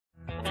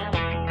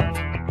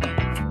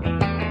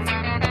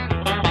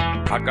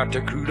got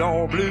the crude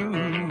oil blues.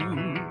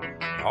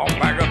 All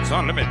back up,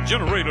 son, let me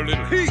generate a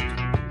little heat.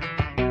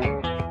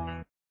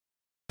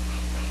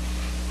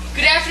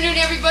 Good afternoon,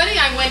 everybody.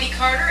 I'm Wendy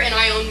Carter, and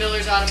I own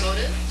Miller's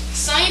Automotive.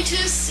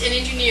 Scientists and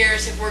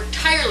engineers have worked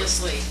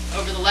tirelessly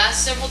over the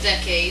last several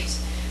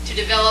decades to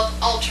develop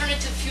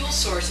alternative fuel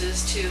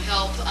sources to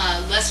help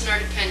lessen our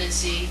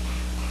dependency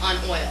on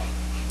oil.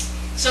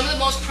 Some of the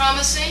most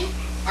promising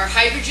are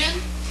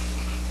hydrogen,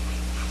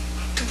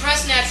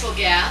 compressed natural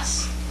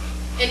gas,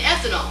 and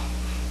ethanol.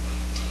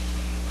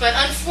 But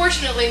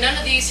unfortunately, none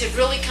of these have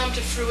really come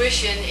to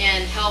fruition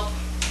and help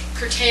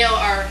curtail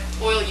our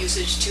oil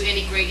usage to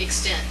any great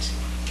extent.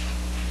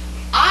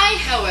 I,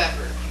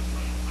 however,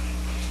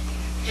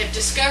 have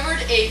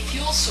discovered a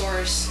fuel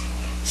source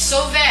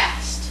so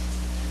vast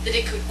that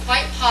it could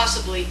quite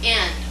possibly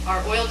end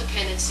our oil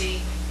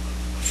dependency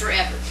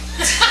forever.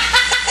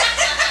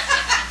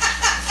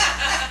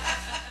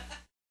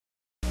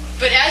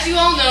 But as you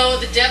all know,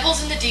 the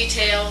devil's in the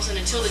details, and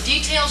until the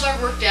details are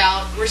worked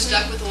out, we're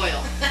stuck with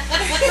oil. So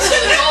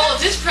the goal of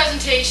this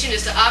presentation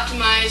is to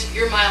optimize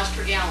your miles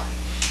per gallon.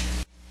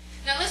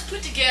 Now let's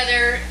put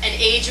together an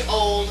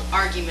age-old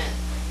argument.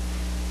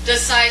 Does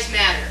size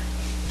matter?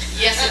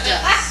 Yes, it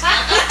does.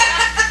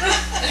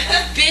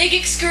 Big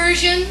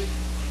excursion,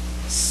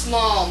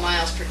 small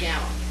miles per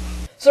gallon.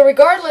 So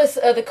regardless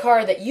of the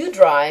car that you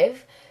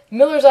drive,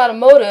 Miller's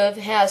Automotive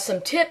has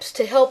some tips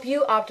to help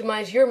you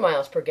optimize your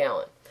miles per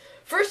gallon.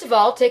 First of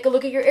all, take a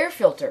look at your air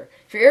filter.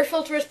 If your air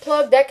filter is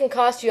plugged, that can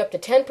cost you up to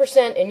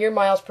 10% in your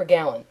miles per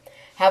gallon.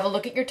 Have a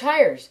look at your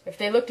tires. If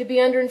they look to be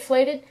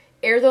underinflated,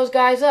 air those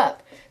guys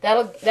up.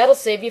 That'll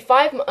save you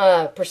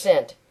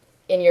 5%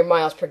 in your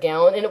miles per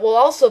gallon, and it will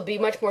also be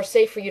much more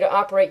safe for you to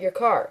operate your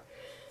car.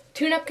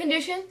 Tune-up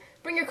condition,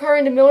 bring your car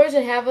into Miller's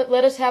and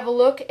let us have a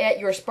look at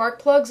your spark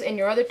plugs and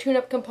your other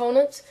tune-up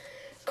components.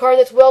 A car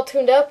that's well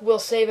tuned up will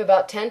save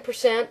about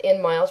 10%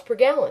 in miles per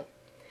gallon.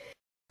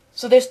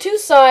 So there's two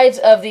sides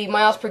of the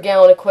miles per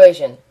gallon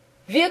equation: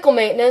 vehicle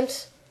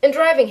maintenance and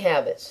driving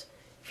habits.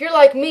 If you're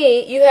like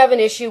me, you have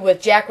an issue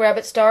with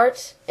jackrabbit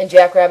starts and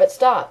jackrabbit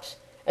stops,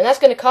 and that's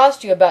going to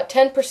cost you about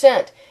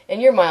 10% in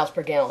your miles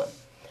per gallon.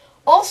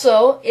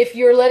 Also, if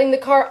you're letting the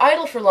car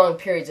idle for long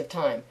periods of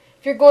time,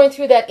 if you're going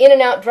through that in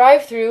and out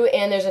drive-through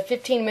and there's a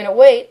 15-minute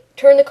wait,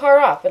 turn the car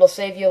off. It'll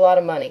save you a lot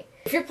of money.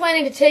 If you're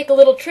planning to take a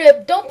little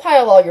trip, don't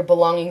pile all your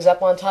belongings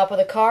up on top of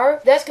the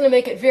car. That's going to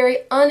make it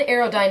very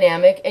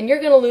unaerodynamic, and you're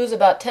going to lose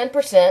about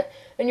 10%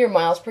 in your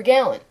miles per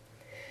gallon.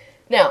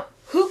 Now,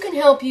 who can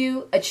help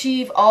you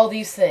achieve all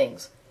these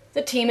things?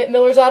 The team at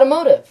Miller's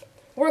Automotive.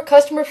 We're a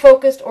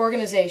customer-focused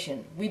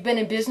organization. We've been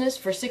in business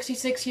for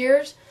 66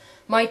 years.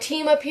 My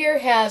team up here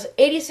has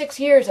 86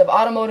 years of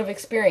automotive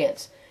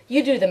experience.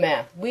 You do the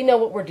math. We know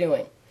what we're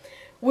doing.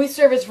 We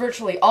service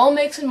virtually all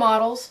makes and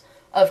models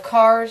of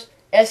cars,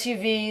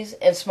 SUVs,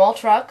 and small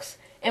trucks,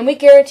 and we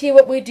guarantee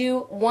what we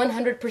do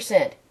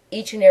 100%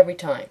 each and every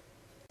time.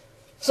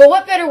 So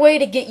what better way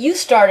to get you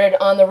started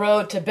on the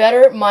road to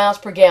better miles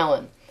per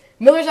gallon?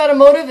 Miller's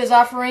Automotive is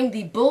offering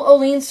the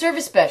Bull-Olean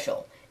Service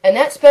Special, and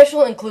that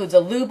special includes a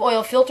lube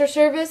oil filter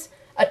service,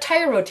 a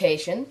tire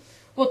rotation,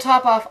 we'll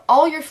top off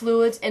all your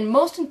fluids, and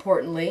most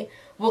importantly,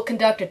 we'll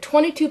conduct a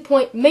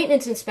 22-point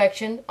maintenance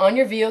inspection on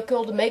your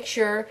vehicle to make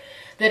sure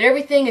that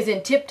everything is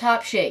in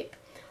tip-top shape.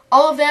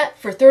 All of that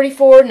for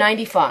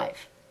 $34.95.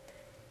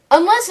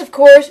 Unless, of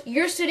course,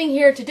 you're sitting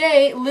here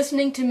today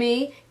listening to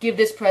me give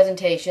this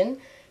presentation,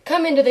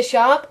 come into the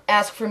shop,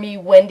 ask for me,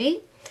 Wendy,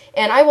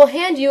 and I will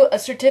hand you a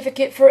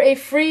certificate for a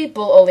free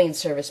Bull-Olean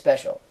Service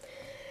Special.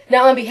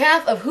 Now, on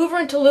behalf of Hoover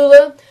and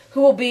Tallulah,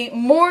 who will be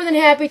more than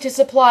happy to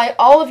supply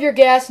all of your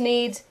gas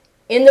needs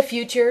in the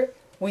future,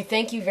 we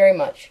thank you very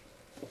much.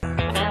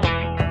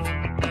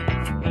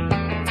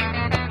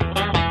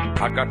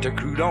 I got the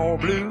crude oil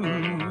blues.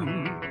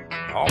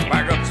 All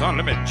back up, son,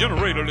 let me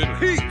generate a little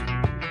heat.